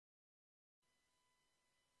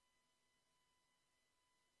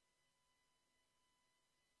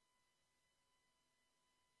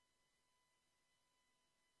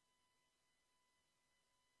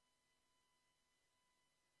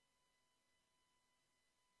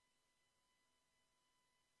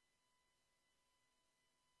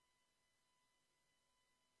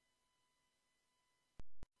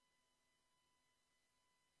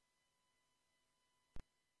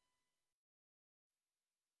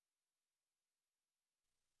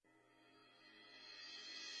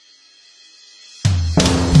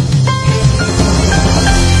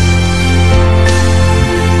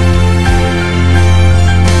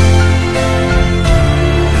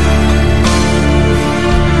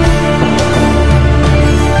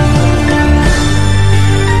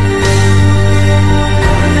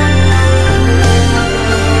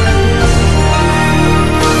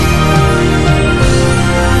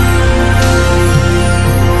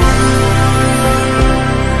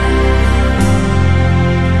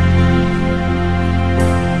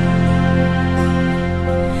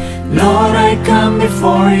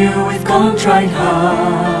contrite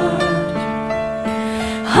heart.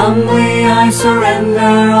 Humbly I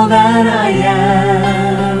surrender all that I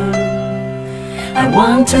am. I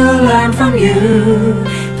want to learn from you.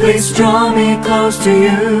 Please draw me close to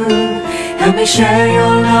you. Help me share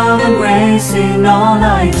your love and grace in all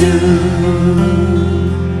I do.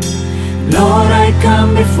 Lord, I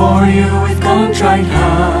come before you with contrite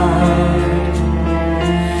heart.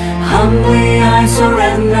 Humbly I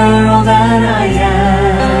surrender all that I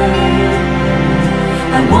am.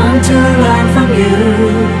 I want to learn from you.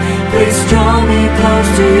 Please draw me close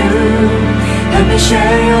to you. Let me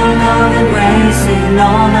share your love and grace in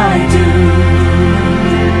all I do.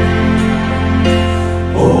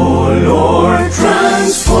 Oh Lord,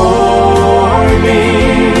 transform me.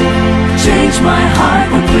 Change my heart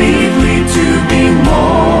completely to be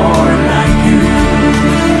more like you.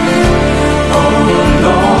 Oh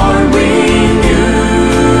Lord, renew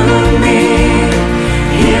me.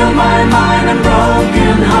 Heal my mind and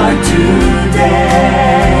broken heart today.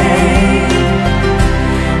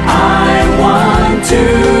 I want to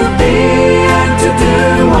be and to do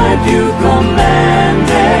what you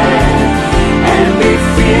commanded, and be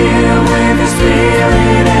filled with the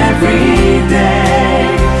Spirit every day.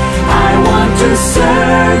 I want to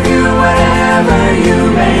serve you wherever you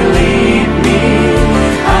may lead me.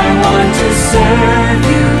 I want to serve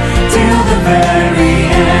you till the very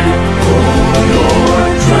end. Oh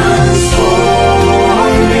Lord,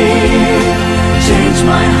 transform me. Change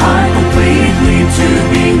my heart completely to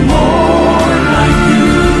be more like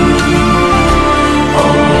you.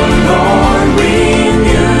 Oh Lord,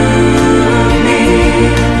 renew me.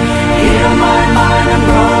 Heal my mind and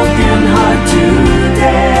broken heart today.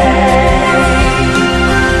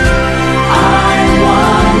 I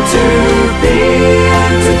want to be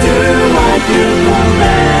and to do what you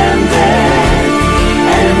commanded,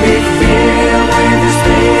 and be filled with the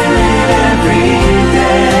Spirit every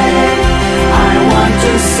day. I want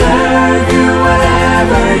to serve you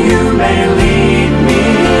wherever you may lead me.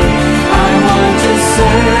 I want to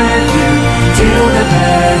serve you till the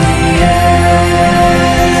very end.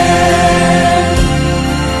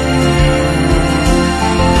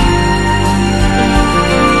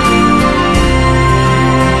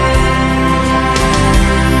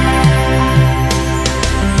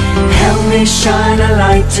 Help me shine a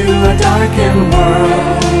light to a darkened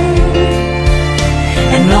world,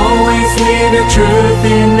 and always live your truth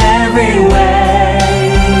in every way.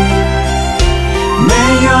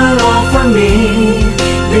 May your love for me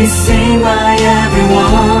be seen by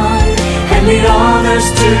everyone, and lead others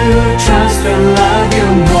to trust and love you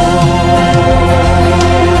more.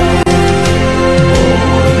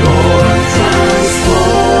 Oh Lord,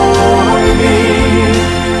 transform me.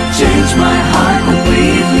 Change my heart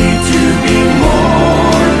completely to be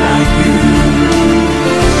more like you.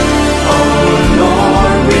 Oh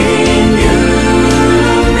Lord, renew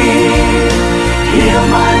me. Heal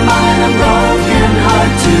my mind and broken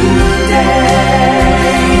heart today.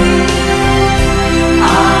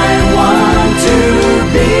 I want to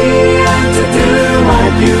be and to do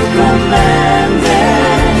what you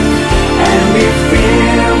commanded, and be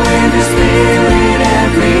filled with the Spirit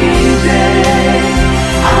every day.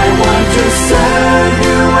 I want to serve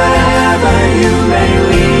you wherever you may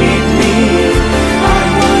lead me. I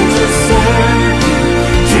want to serve you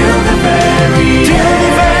till the very end.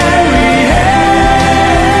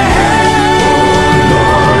 Oh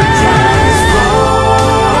Lord,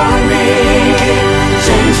 transform me.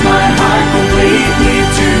 Change my heart completely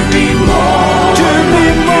to be more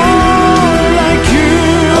like you.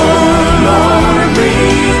 Oh Lord,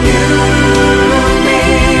 renew me.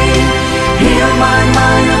 Heal my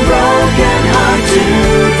mind and broken heart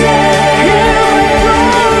today.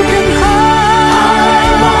 I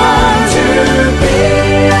want to be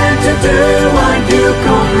and to do what you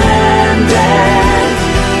commanded,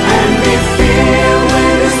 and be filled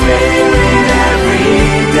with the Spirit every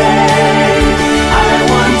day. I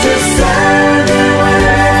want to serve you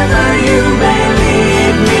wherever you may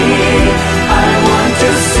lead me. I want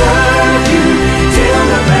to serve you till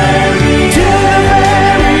the very end.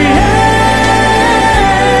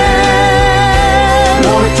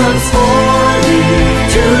 Lord, transform me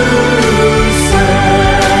to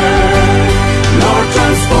serve. Lord,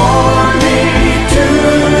 transform me to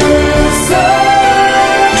serve.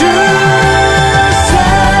 To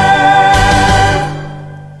serve.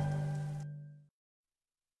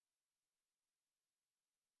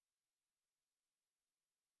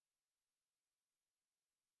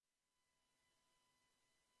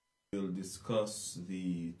 We'll discuss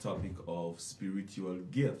the topic of spiritual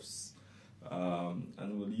gifts,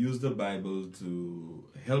 and we'll use the Bible to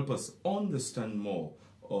help us understand more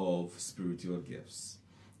of spiritual gifts.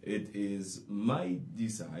 It is my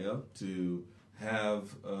desire to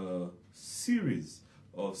have a series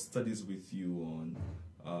of studies with you on,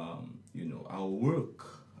 our work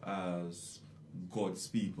as God's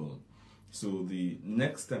people. So the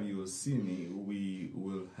next time you will see me, we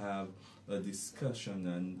will have a discussion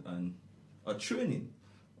and a training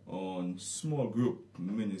on small group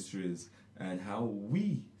ministries and how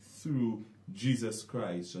we, through Jesus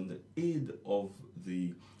Christ and the aid of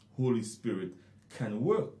the Holy Spirit, can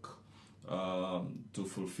work to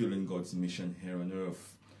fulfilling God's mission here on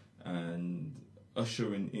earth and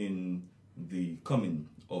ushering in the coming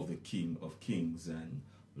of the King of Kings and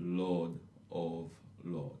Lord of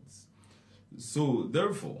Lords. So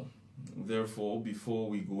therefore, before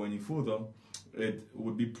we go any further, it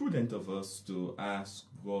would be prudent of us to ask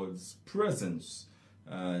God's presence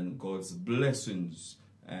and God's blessings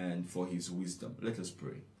and for his wisdom. Let us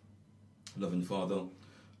pray. Loving Father,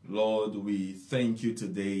 Lord, we thank you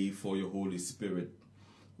today for your Holy Spirit.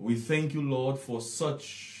 We thank you, Lord, for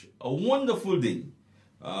such a wonderful day,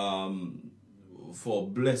 for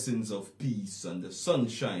blessings of peace and the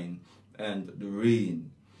sunshine and the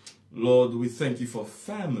rain. Lord, we thank you for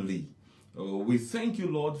family. We thank you,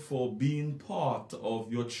 Lord, for being part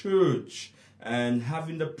of your church and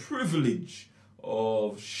having the privilege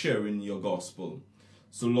of sharing your gospel.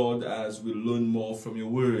 So, Lord, as we learn more from your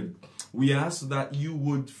word, we ask that you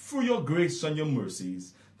would, through your grace and your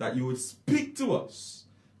mercies, that you would speak to us.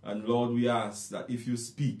 And, Lord, we ask that if you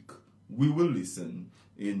speak, we will listen.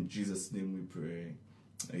 In Jesus' name we pray.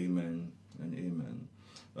 Amen and amen.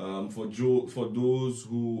 For those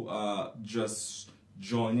who are just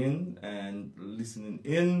joining and listening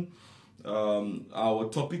in, our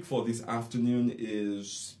topic for this afternoon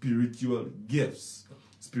is spiritual gifts.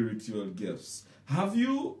 Spiritual gifts. Have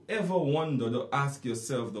you ever wondered or asked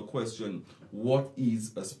yourself the question, what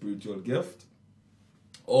is a spiritual gift?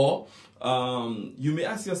 Or you may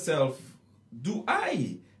ask yourself, do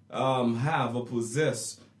I have or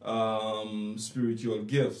possess spiritual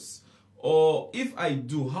gifts? Or if I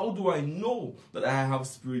do, how do I know that I have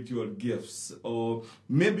spiritual gifts? Or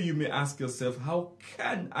maybe you may ask yourself, how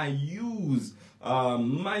can I use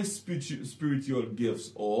my spiritual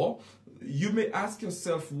gifts? Or you may ask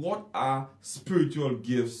yourself, what are spiritual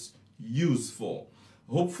gifts used for?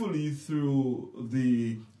 Hopefully, through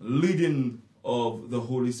the leading of the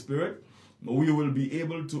Holy Spirit, we will be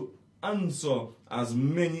able to answer as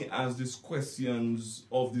many as these questions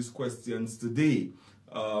today.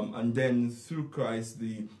 And then through Christ,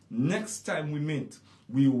 the next time we meet,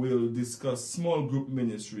 we will discuss small group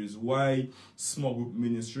ministries. Why small group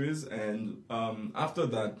ministries? And after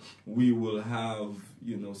that, we will have,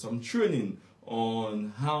 some training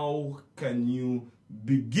on how can you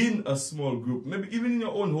begin a small group, maybe even in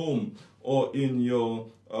your own home or in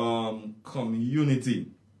your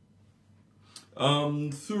community.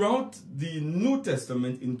 Throughout the New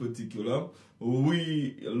Testament in particular,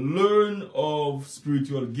 we learn of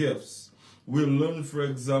spiritual gifts. We learn, for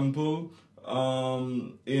example,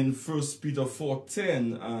 in 1 Peter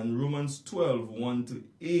 4:10 and Romans 12,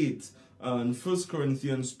 1-8, and 1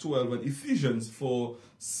 Corinthians 12 and Ephesians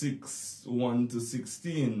 4:6,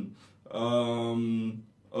 1-16,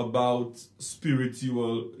 about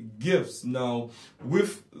spiritual gifts. Now,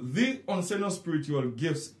 with the concerning of spiritual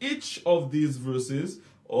gifts, each of these verses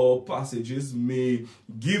or passages may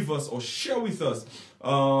give us or share with us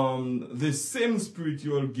the same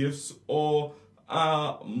spiritual gifts or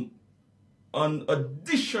an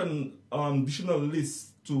additional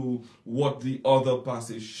list to what the other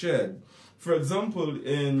passage shared. For example,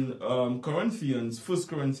 in 1 Corinthians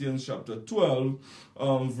chapter 12,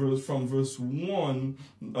 from verse 1,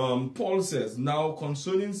 Paul says, "Now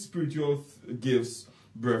concerning spiritual gifts,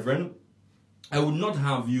 brethren, I would not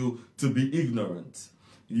have you to be ignorant.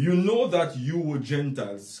 You know that you were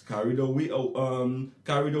Gentiles, carried away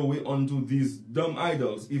unto these dumb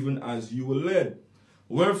idols, even as you were led.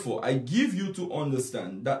 Wherefore, I give you to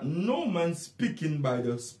understand that no man speaking by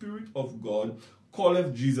the Spirit of God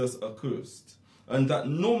calleth Jesus accursed, and that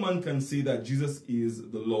no man can say that Jesus is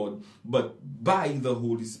the Lord, but by the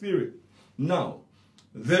Holy Spirit. Now,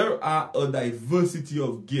 there are a diversity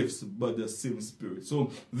of gifts, but the same Spirit."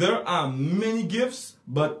 So, there are many gifts,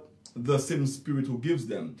 but the same Spirit who gives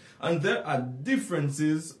them. And there are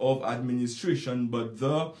differences of administration, but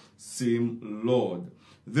the same Lord.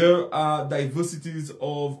 There are diversities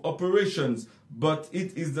of operations, but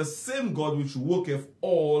it is the same God which worketh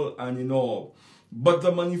all and in all. But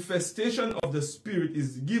the manifestation of the Spirit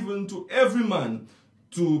is given to every man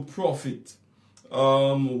to profit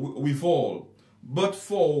withal. But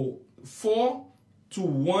for To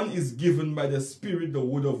one is given by the Spirit the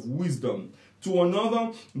word of wisdom. To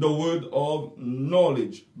another, the word of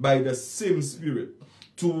knowledge by the same Spirit.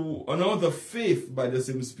 To another, faith by the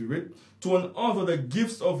same Spirit. To another, the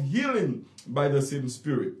gifts of healing by the same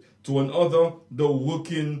Spirit. To another, the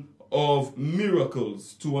working of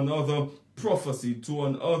miracles. To another, prophecy. To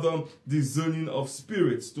another, discerning of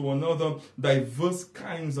spirits. To another, diverse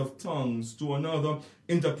kinds of tongues. To another,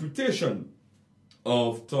 interpretation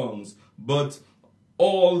of tongues. But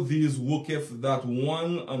all these worketh that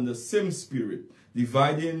one and the same Spirit,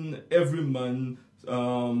 dividing every man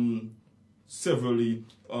severally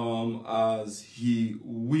as he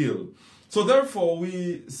will. So therefore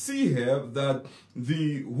we see here that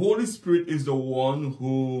the Holy Spirit is the one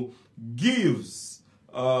who gives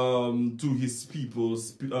to his people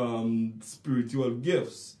spiritual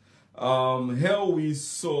gifts. Here we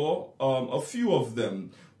saw a few of them.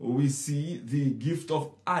 We see the gift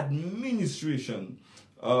of administration.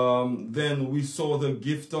 Then we saw the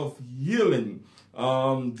gift of healing,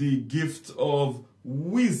 the gift of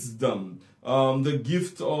wisdom, the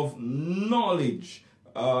gift of knowledge,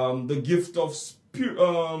 the gift of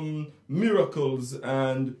miracles,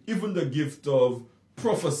 and even the gift of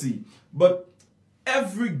prophecy. But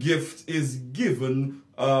every gift is given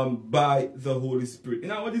by the Holy Spirit.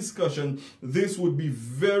 In our discussion, this would be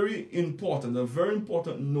very important, a very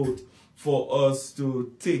important note for us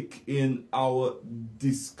to take in our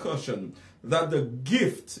discussion, that the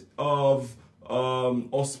gift of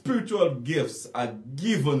or spiritual gifts are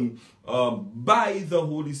given by the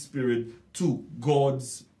Holy Spirit to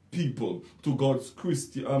God's people, to God's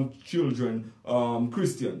children,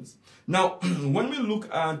 Christians. Now, when we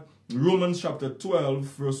look at Romans chapter 12,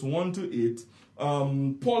 verse 1 to 8,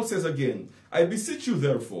 Paul says again, I beseech you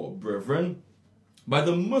therefore, brethren, by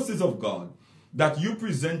the mercies of God, that you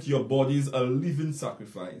present your bodies a living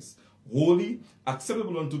sacrifice, holy,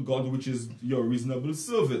 acceptable unto God, which is your reasonable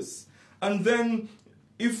service. And then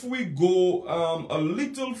if we go a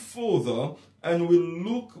little further and we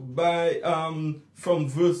look by from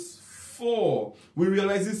verse 4, we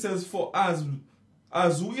realize it says, for as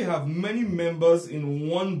we have many members in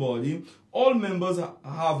one body, all members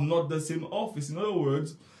have not the same office. In other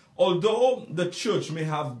words, although the church may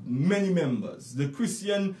have many members, the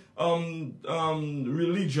Christian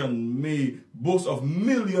religion may boast of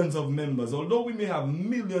millions of members, although we may have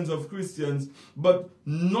millions of Christians, but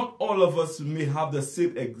not all of us may have the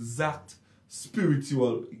same exact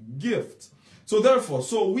spiritual gift. So therefore,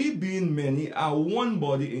 so we being many are one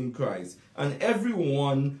body in Christ, and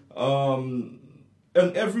everyone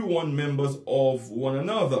members of one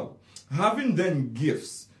another, having then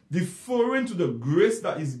gifts differing to the grace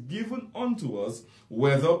that is given unto us,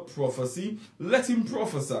 whether prophecy, let him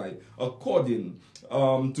prophesy according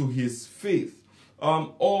to his faith,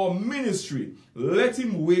 or ministry, let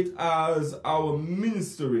him wait as our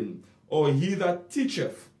ministering, or he that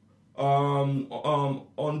teacheth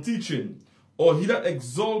on teaching, or he that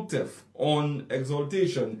exalteth on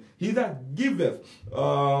exaltation, he that giveth,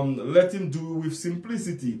 let him do with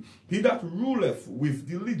simplicity, he that ruleth with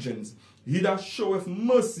diligence, he that showeth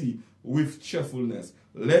mercy with cheerfulness.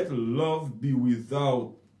 Let love be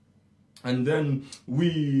without. And then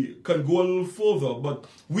we can go a little further, but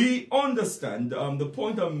we understand the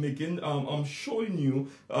point I'm making. I'm showing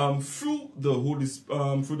you through the Holy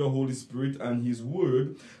Spirit and His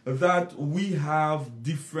Word that we have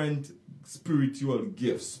different spiritual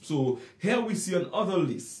gifts. So here we see another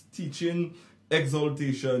list: teaching,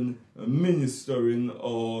 exaltation, ministering,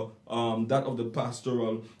 or that of the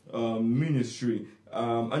pastoral ministry,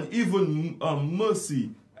 and even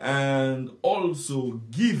mercy and also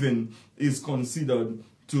giving is considered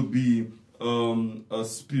to be a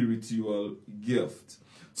spiritual gift.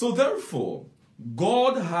 So therefore,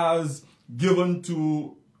 God has given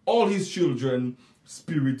to all His children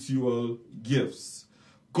spiritual gifts.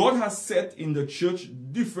 God has set in the church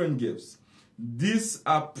different gifts. These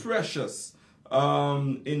are precious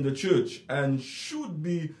in the church and should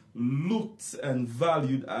be looked and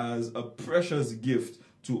valued as a precious gift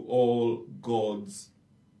to all God's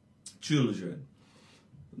children.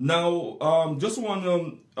 Now, just want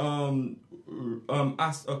to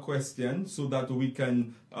ask a question so that we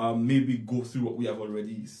can maybe go through what we have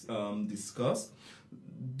already discussed.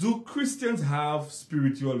 Do Christians have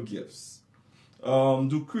spiritual gifts?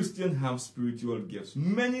 Do Christians have spiritual gifts?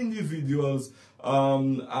 Many individuals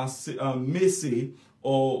may say,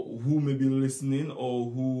 or who may be listening, or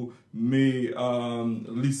who may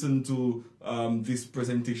listen to this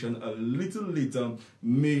presentation a little later,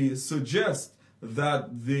 may suggest that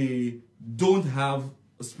they don't have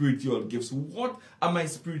spiritual gifts. What are my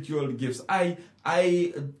spiritual gifts? I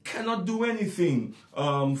cannot do anything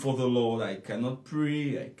for the Lord. I cannot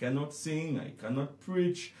pray, I cannot sing, I cannot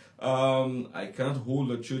preach, I cannot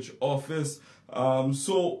hold a church office.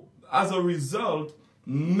 So as a result,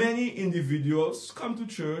 many individuals come to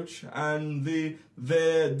church and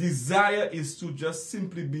their desire is to just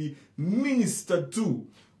simply be ministered to,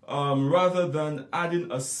 rather than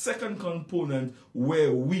adding a second component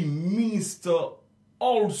where we minister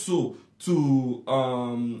also to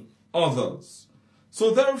others. So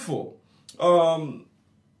therefore,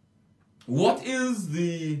 what is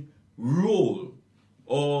the role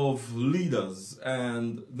of leaders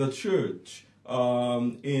and the church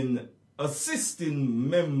in assisting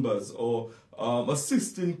members or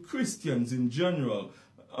assisting Christians in general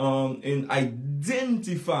in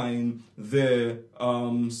identifying their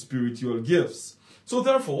spiritual gifts? So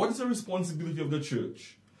therefore, what is the responsibility of the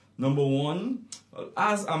church? Number one,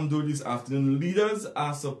 as I'm doing this afternoon, leaders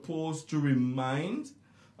are supposed to remind,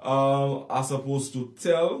 are supposed to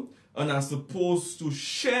tell, and are supposed to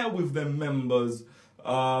share with their members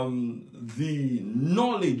the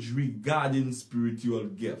knowledge regarding spiritual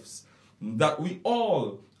gifts. That we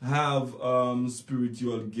all have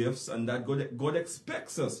spiritual gifts, and that God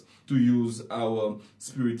expects us to use our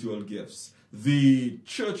spiritual gifts. The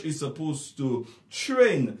church is supposed to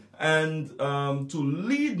train and to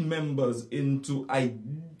lead members into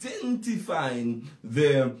identifying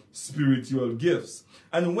their spiritual gifts.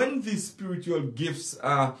 And when these spiritual gifts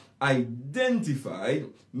are identified,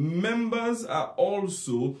 members are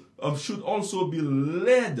also should also be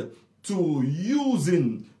led to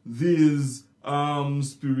using these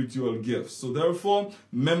spiritual gifts. So therefore,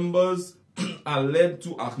 members are led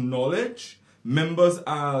to acknowledge, members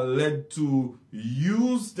are led to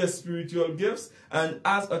use the spiritual gifts, and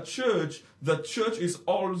as a church, the church is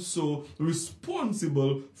also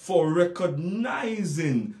responsible for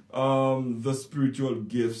recognizing the spiritual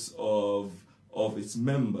gifts of its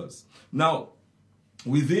members. Now,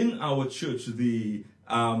 within our church, the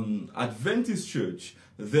Adventist church,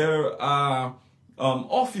 there are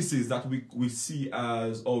offices that we see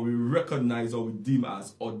as, or we recognize, or we deem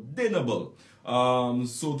as ordainable.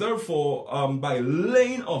 So therefore, by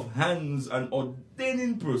laying of hands and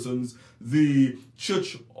ordaining persons, the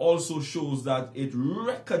church also shows that it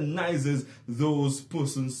recognizes those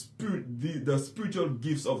persons, the spiritual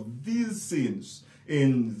gifts of these saints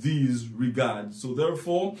in these regards. So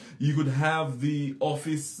therefore, you could have the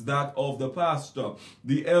office that of the pastor,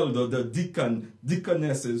 the elder, the deacon,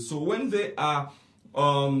 deaconesses. So when they are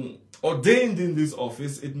ordained in this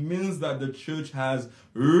office, it means that the church has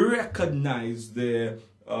recognized their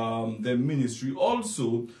ministry.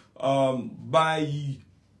 Also, by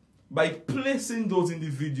placing those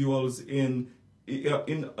individuals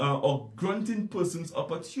or granting persons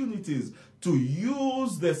opportunities to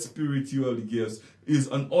use their spiritual gifts is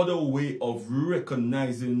another way of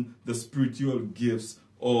recognizing the spiritual gifts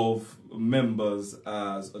of members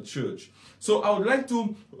as a church. So I would like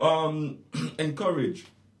to encourage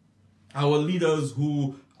our leaders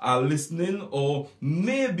who are listening or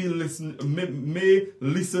may listen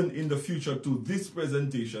in the future to this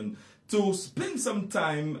presentation to spend some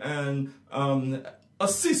time and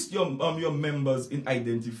assist your members in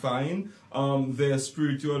identifying their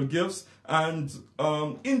spiritual gifts, and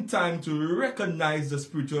in time to recognize the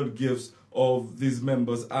spiritual gifts of these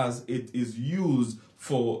members as it is used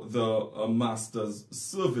for the master's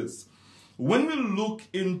service. When we look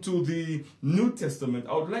into the New Testament,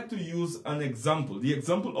 I would like to use an example, the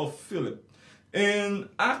example of Philip. In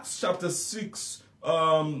Acts chapter 6,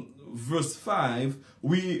 verse 5,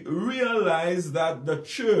 we realize that the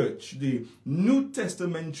church, the New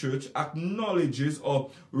Testament church, acknowledges or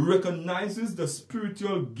recognizes the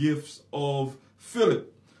spiritual gifts of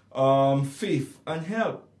Philip, faith and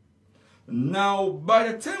help. Now,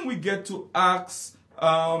 by the time we get to Acts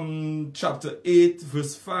chapter 8,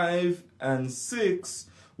 verse 5 and 6,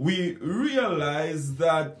 we realize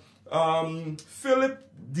that Philip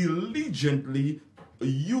diligently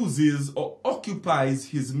uses or occupies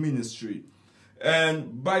his ministry.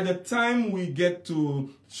 And by the time we get to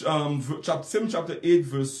chapter 8,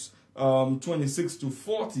 verse 26 to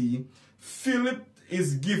 40, Philip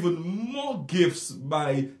is given more gifts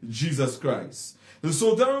by Jesus Christ. And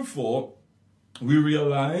so therefore, we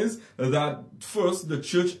realize that first the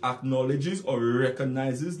church acknowledges or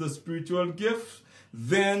recognizes the spiritual gift.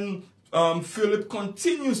 Then Philip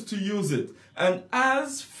continues to use it. And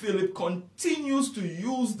as Philip continues to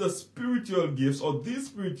use the spiritual gifts or these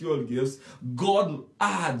spiritual gifts, God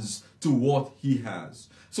adds to what he has.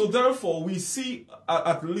 So therefore, we see,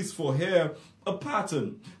 at least for here, a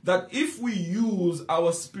pattern that if we use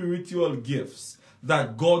our spiritual gifts,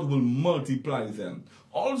 that God will multiply them.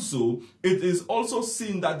 Also, it is also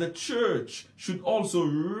seen that the church should also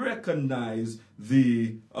recognize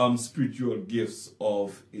the spiritual gifts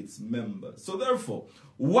of its members. So therefore,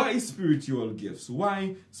 why spiritual gifts?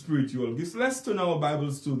 Why spiritual gifts? Let's turn our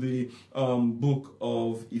Bibles to the book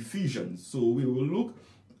of Ephesians. So we will look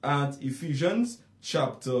at Ephesians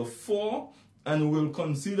chapter 4 and we'll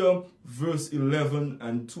consider verse 11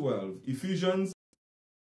 and 12. Ephesians,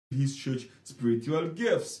 his church spiritual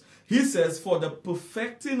gifts. He says, for the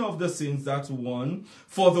perfecting of the saints, that's one,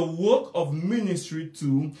 for the work of ministry,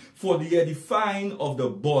 two, for the edifying of the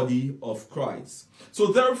body of Christ.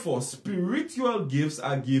 So therefore, spiritual gifts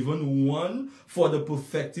are given, one, for the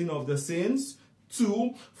perfecting of the saints,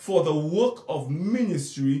 two, for the work of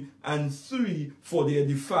ministry, and three, for the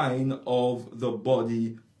edifying of the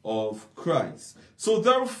body of Christ. So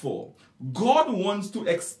therefore, God wants to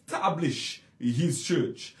establish his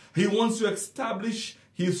church. He wants to establish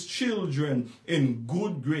his children in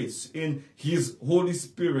good grace, in his Holy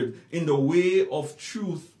Spirit, in the way of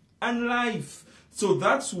truth and life. So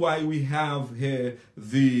that's why we have here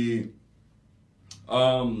the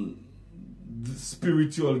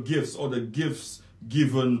spiritual gifts, or the gifts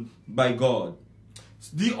given by God.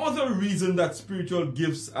 The other reason that spiritual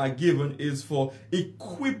gifts are given is for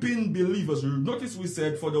equipping believers. Notice we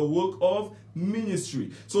said for the work of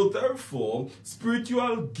ministry. So therefore,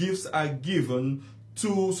 spiritual gifts are given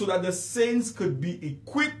so that the saints could be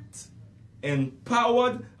equipped,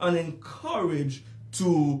 empowered, and encouraged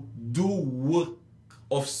to do works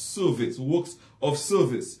of service.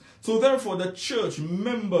 So therefore, the church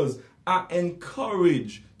members are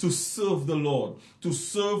encouraged to serve the Lord, to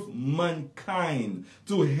serve mankind,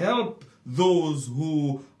 to help those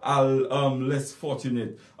who are less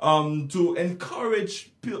fortunate, to encourage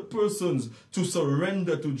persons to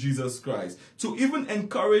surrender to Jesus Christ, to even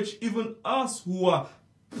encourage even us who are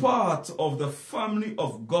part of the family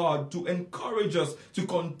of God, to encourage us to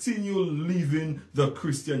continue living the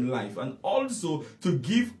Christian life, and also to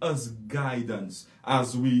give us guidance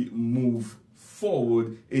as we move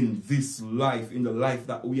forward in this life, in the life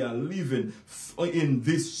that we are living in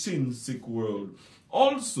this sin-sick world.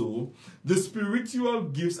 Also, the spiritual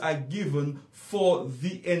gifts are given for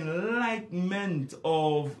the enlightenment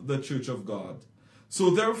of the church of God. So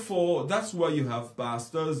therefore, that's why you have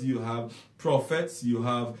pastors, you have prophets, you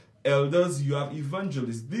have elders, you have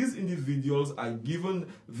evangelists. These individuals are given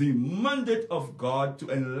the mandate of God to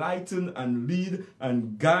enlighten and lead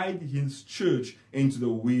and guide his church into the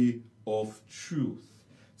way of truth.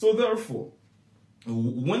 So therefore,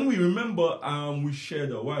 when we remember, we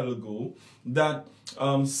shared a while ago that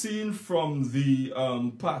seen from the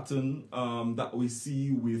pattern that we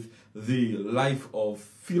see with the life of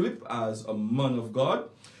Philip as a man of God,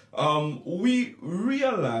 we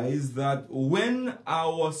realize that when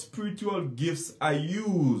our spiritual gifts are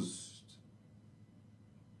used,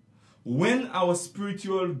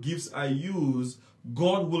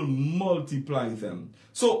 God will multiply them.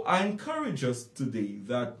 So I encourage us today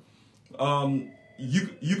that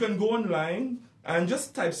you can go online and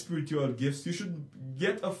just type spiritual gifts. You should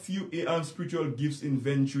get a few spiritual gifts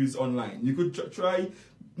inventories online. You could try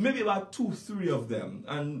maybe about 2-3 of them,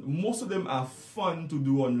 and most of them are fun to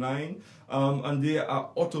do online, and they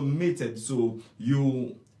are automated. So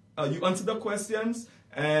you answer the questions,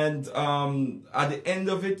 and at the end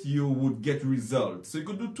of it you would get results. So you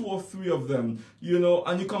could do 2 or 3 of them,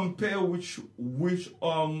 and you compare which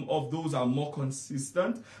of those are more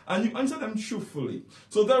consistent, and you answer them truthfully.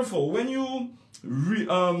 So therefore, when you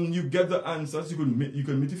get the answers, you can meet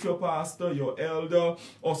with your pastor, your elder,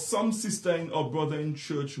 or some sister or brother in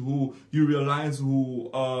church who you realize who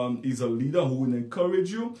is a leader, who will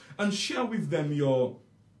encourage you, and share with them your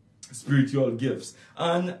spiritual gifts.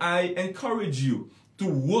 And I encourage you to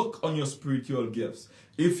work on your spiritual gifts.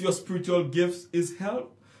 If your spiritual gifts is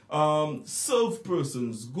help, serve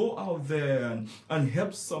persons, go out there and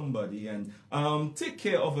help somebody, and take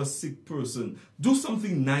care of a sick person. Do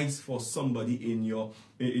something nice for somebody in your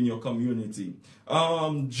community.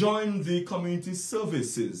 Join the community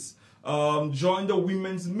services. Join the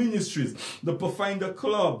women's ministries, the Pathfinder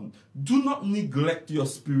Club. Do not neglect your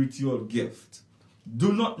spiritual gift.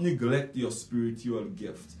 Do not neglect your spiritual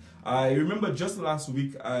gift. I remember just last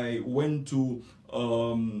week I went to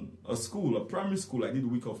a primary school. I did a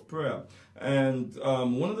week of prayer, and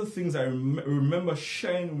one of the things I remember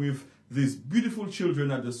sharing with these beautiful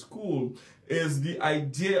children at the school is the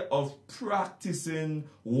idea of practicing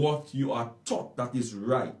what you are taught that is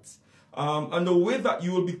right. And the way that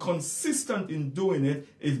you will be consistent in doing it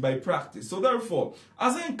is by practice. So therefore,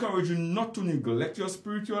 as I encourage you not to neglect your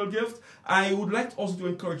spiritual gift, I would like also to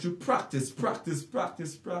encourage you practice, practice,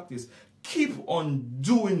 practice, practice. Keep on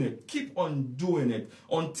doing it. Keep on doing it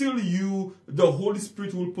until the Holy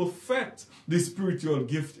Spirit will perfect the spiritual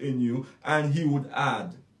gift in you, and He would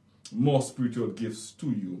add more spiritual gifts to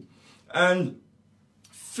you. And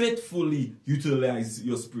faithfully utilize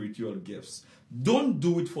your spiritual gifts. Don't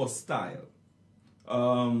do it for style,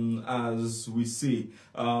 as we say.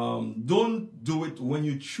 Don't do it when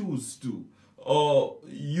you choose to, or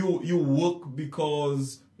you work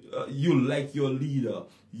because you like your leader.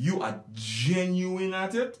 You are genuine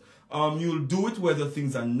at it. You'll do it whether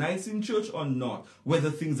things are nice in church or not, whether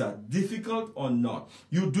things are difficult or not.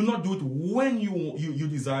 You do not do it when you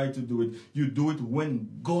desire to do it. You do it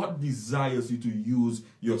when God desires you to use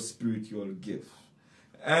your spiritual gift.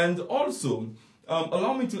 And also,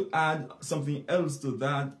 allow me to add something else to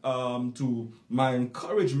that, to my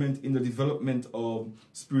encouragement in the development of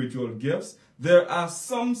spiritual gifts. There are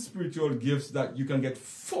some spiritual gifts that you can get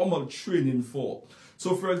formal training for.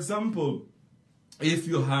 So, for example, if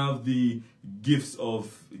you have the gifts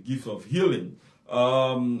of healing,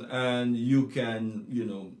 and you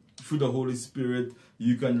can, through the Holy Spirit,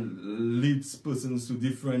 you can lead persons to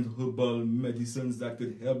different herbal medicines that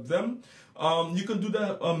could help them. You can do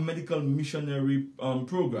the medical missionary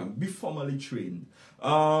program. Be formally trained.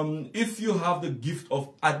 If you have the gift of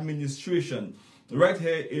administration, right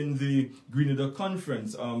here in the Grenada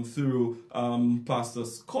Conference, through Pastor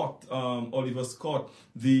Scott, Oliver Scott,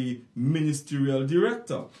 the ministerial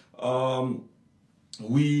director,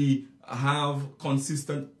 we have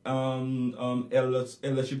consistent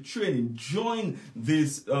eldership training. Join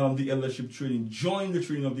this, the eldership training. Join the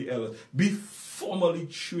training of the elders. Be formally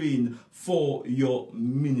trained for your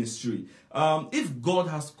ministry. If God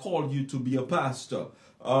has called you to be a pastor,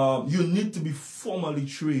 you need to be formally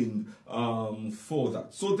trained for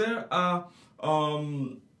that. So there are,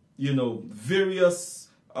 various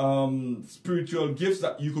spiritual gifts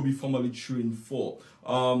that you could be formally trained for.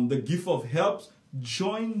 The gift of helps.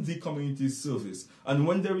 Join the community service, and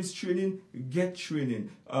when there is training, get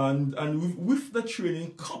training, and with the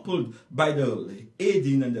training coupled by the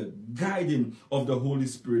aiding and the guiding of the Holy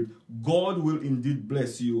Spirit, God will indeed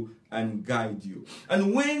bless you and guide you.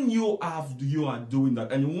 And when you are doing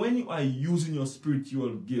that, and when you are using your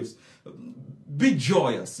spiritual gifts, be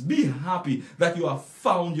joyous, be happy that you have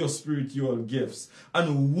found your spiritual gifts,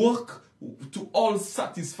 and work to all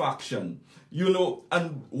satisfaction.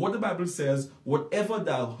 And what the Bible says, whatever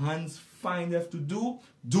thy hands findeth to do,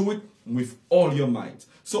 do it with all your might.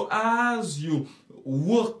 So as you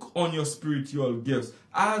work on your spiritual gifts,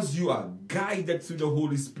 as you are guided through the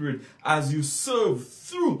Holy Spirit, as you serve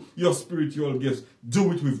through your spiritual gifts,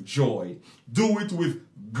 do it with joy. Do it with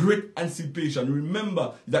great anticipation.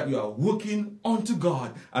 Remember that you are working unto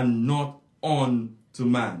God and not unto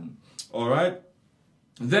man. All right?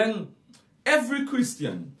 Then, every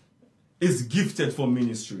Christian is gifted for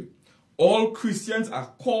ministry. All Christians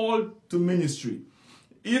are called to ministry.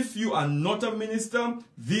 If you are not a minister,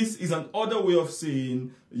 this is another way of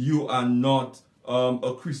saying you are not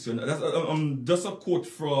a Christian. That's just a quote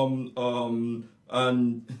from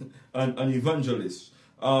an evangelist.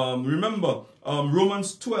 Remember,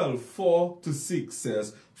 Romans 12:4-6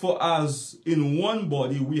 says, "For as in one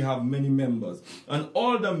body we have many members, and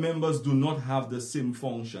all the members do not have the same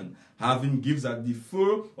function, having gifts that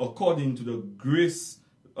differ according to the grace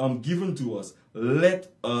given to us,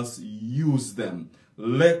 let us use them."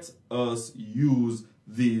 Let us use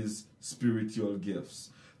these spiritual gifts.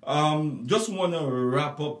 Just want to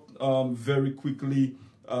wrap up very quickly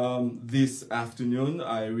this afternoon.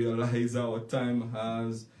 I realize our time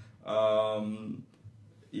has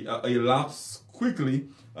elapsed quickly,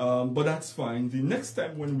 but that's fine. The next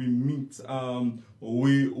time when we meet,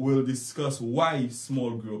 we will discuss why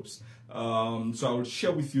small groups. So I will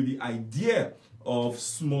share with you the idea of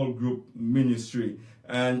small group ministry.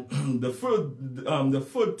 And the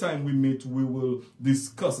third time we meet, we will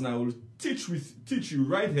discuss, and I will teach you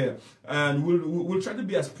right here, and we'll try to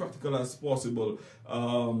be as practical as possible,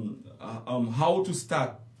 how to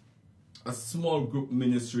start a small group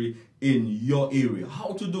ministry in your area,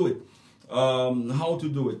 how to do it.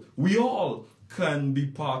 We all can be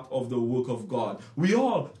part of the work of God. We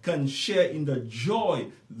all can share in the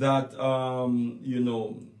joy that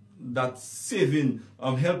that saving,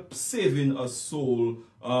 help saving a soul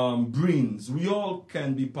brings. We all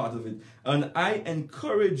can be part of it. And I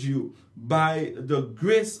encourage you, by the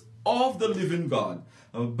grace of the living God,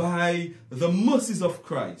 by the mercies of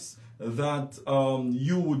Christ, that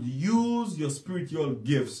you would use your spiritual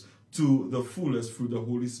gifts to the fullest through the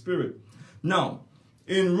Holy Spirit. Now,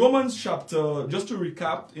 in Romans chapter, just to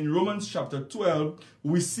recap, in Romans chapter 12,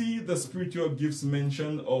 we see the spiritual gifts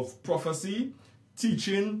mentioned of prophecy,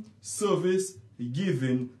 teaching, service,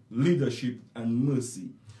 giving, leadership, and mercy.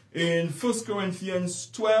 In 1 Corinthians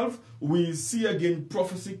 12, we see again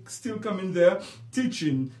prophecy still coming there,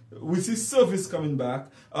 teaching, we see service coming back,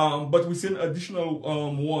 but we see an additional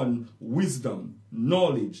one, wisdom,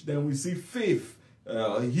 knowledge. Then we see faith,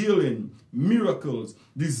 healing, miracles,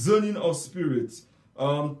 discerning of spirits,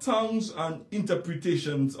 tongues and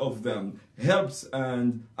interpretations of them, helps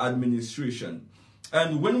and administration.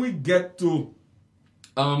 And when we get to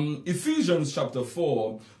Ephesians chapter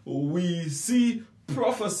 4, we see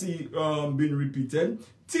prophecy being repeated,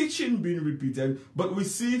 teaching being repeated, but we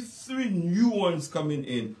see three new ones coming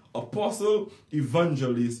in: apostle,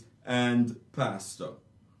 evangelist, and pastor.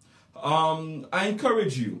 I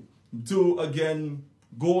encourage you to again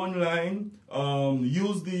go online,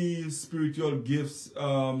 use the spiritual gifts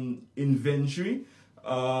inventory,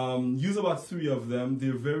 use about 3 of them.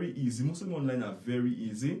 They're very easy. Most of them online are very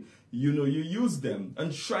easy. You know, you use them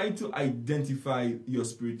and try to identify your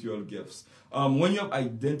spiritual gifts. When you have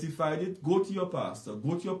identified it, go to your pastor,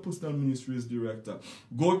 go to your personal ministries director,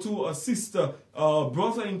 go to a sister,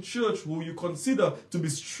 brother in church who you consider to be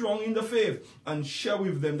strong in the faith, and share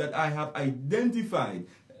with them that I have identified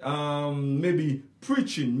maybe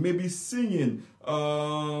preaching, maybe singing,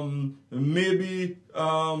 maybe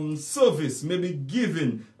service, maybe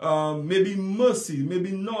giving, maybe mercy,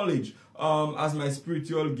 maybe knowledge, as my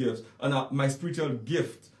spiritual gifts and my spiritual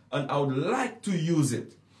gift, and I would like to use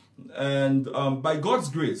it. And by God's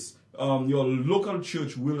grace, your local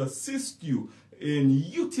church will assist you in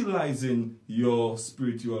utilizing your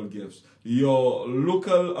spiritual gifts. Your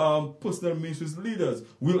local personal ministries leaders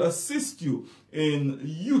will assist you in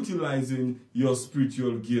utilizing your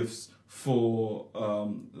spiritual gifts for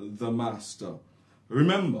the master.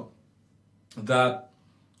 Remember that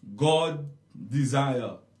God's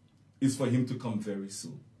desire is for him to come very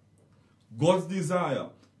soon. God's desire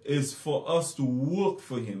is for us to work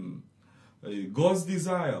for him. God's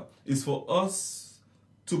desire is for us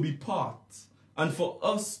to be part and for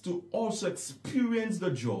us to also experience the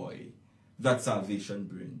joy that salvation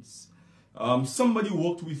brings. Somebody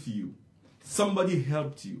worked with you. Somebody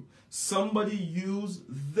helped you. Somebody used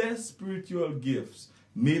their spiritual gifts,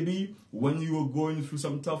 maybe when you were going through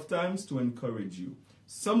some tough times, to encourage you.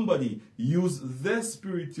 Somebody used their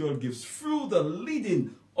spiritual gifts through the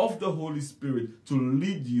leading of the Holy Spirit to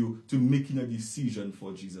lead you to making a decision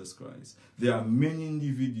for Jesus Christ. There are many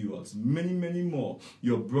individuals, many more.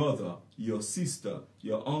 Your brother, your sister,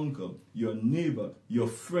 your uncle, your neighbor, your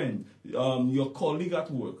friend, your colleague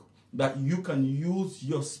at work, that you can use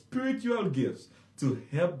your spiritual gifts to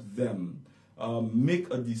help them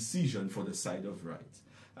make a decision for the side of right.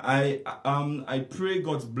 I pray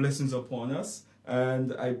God's blessings upon us,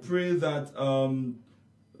 and I pray that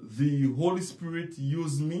the Holy Spirit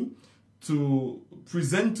use me to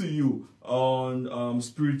present to you on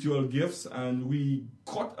spiritual gifts, and we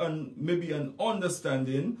got maybe an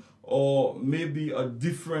understanding, or maybe a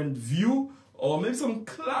different view, or maybe some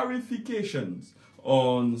clarifications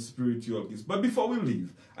on spiritual gifts. But before we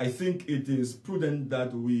leave, I think it is prudent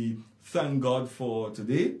that we thank God for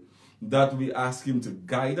today, that we ask him to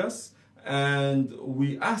guide us, and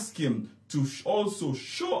we ask him to also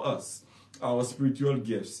show us our spiritual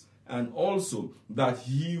gifts, and also that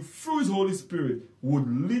he, through his Holy Spirit, would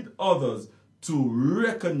lead others to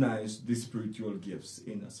recognize the spiritual gifts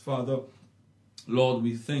in us. Father, Lord,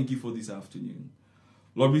 we thank you for this afternoon.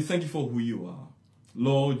 Lord, we thank you for who you are.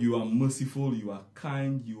 Lord, you are merciful, you are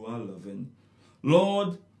kind, you are loving.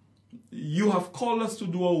 Lord, you have called us to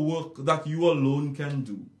do a work that you alone can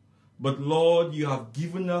do. But Lord, you have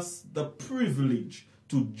given us the privilege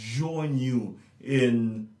to join you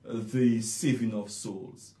in the saving of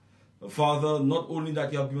souls. Father, not only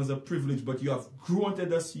that you have given us a privilege, but you have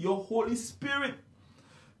granted us your Holy Spirit,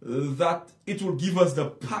 that it will give us the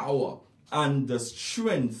power and the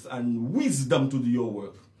strength and wisdom to do your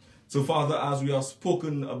work. So Father, as we have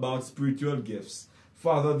spoken about spiritual gifts,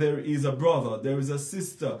 Father, there is a brother, there is a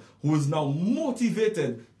sister who is now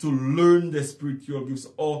motivated to learn the spiritual gifts,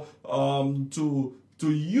 or to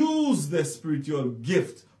use the spiritual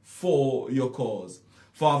gift for your cause.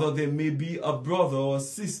 Father, there may be a brother or a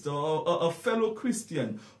sister or a fellow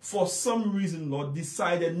Christian, for some reason, Lord,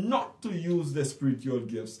 decided not to use the spiritual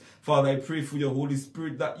gifts. Father, I pray for your Holy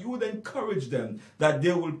Spirit that you would encourage them, that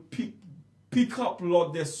they will pick up,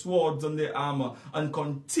 Lord, their swords and their armor and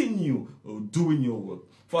continue doing your work.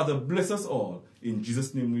 Father, bless us all. In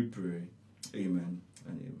Jesus' name we pray. Amen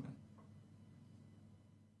and amen.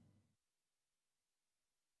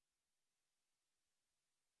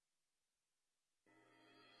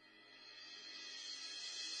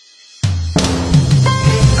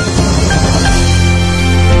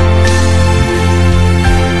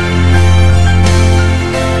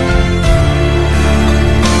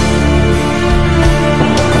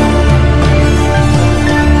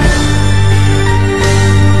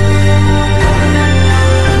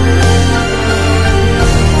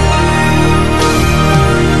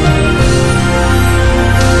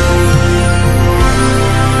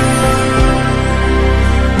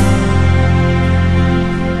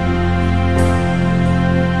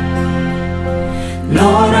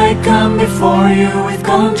 come before you with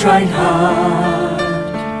contrite heart.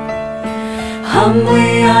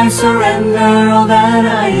 Humbly I surrender all that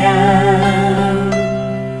I am.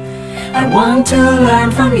 I want to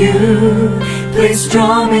learn from you. Please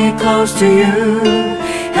draw me close to you.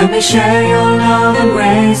 Help me share your love and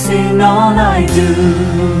grace in all I do.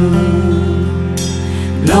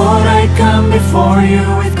 Lord, I come before you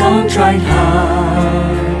with contrite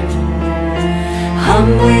heart.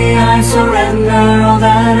 Humbly I surrender all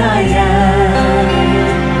that I am.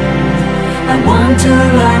 I want to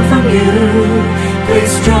learn from you.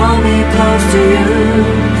 Please draw me close to you.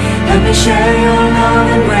 Let me share your love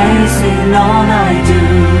and grace in all I do.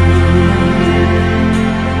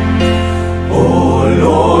 Oh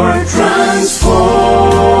Lord,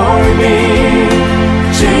 transform me.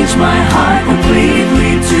 Change my heart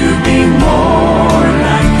completely to be more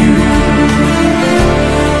like you.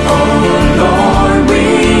 Oh Lord,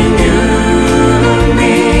 renew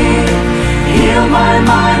me. Heal my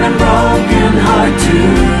mind and broken heart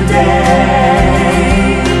today.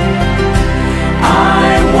 I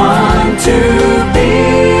want to be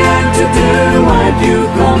and to do what you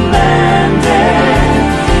commanded,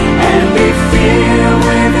 and be filled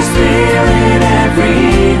with the Spirit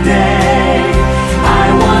every day. I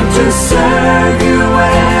want to serve you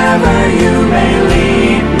wherever you may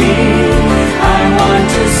lead me. I want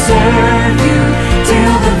to serve you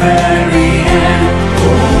till the very end.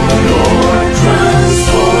 Oh Lord,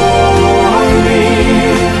 transform me.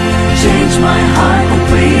 Change my heart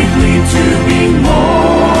completely to be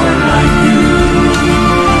more like you.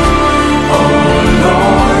 Oh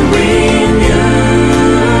Lord, renew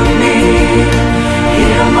me.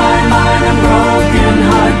 Heal my mind and broken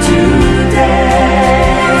heart today.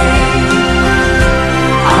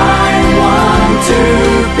 I want to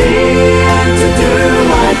be and to do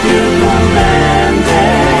what you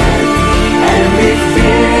commanded, and be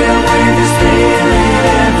filled with the Spirit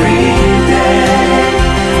every day.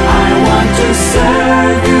 I want to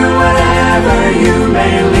serve you wherever you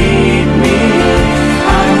may lead me.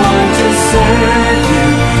 I want to serve you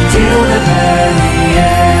till the very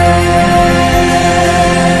end.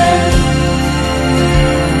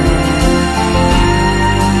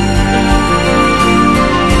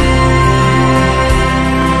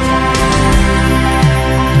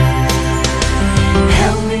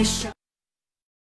 Help me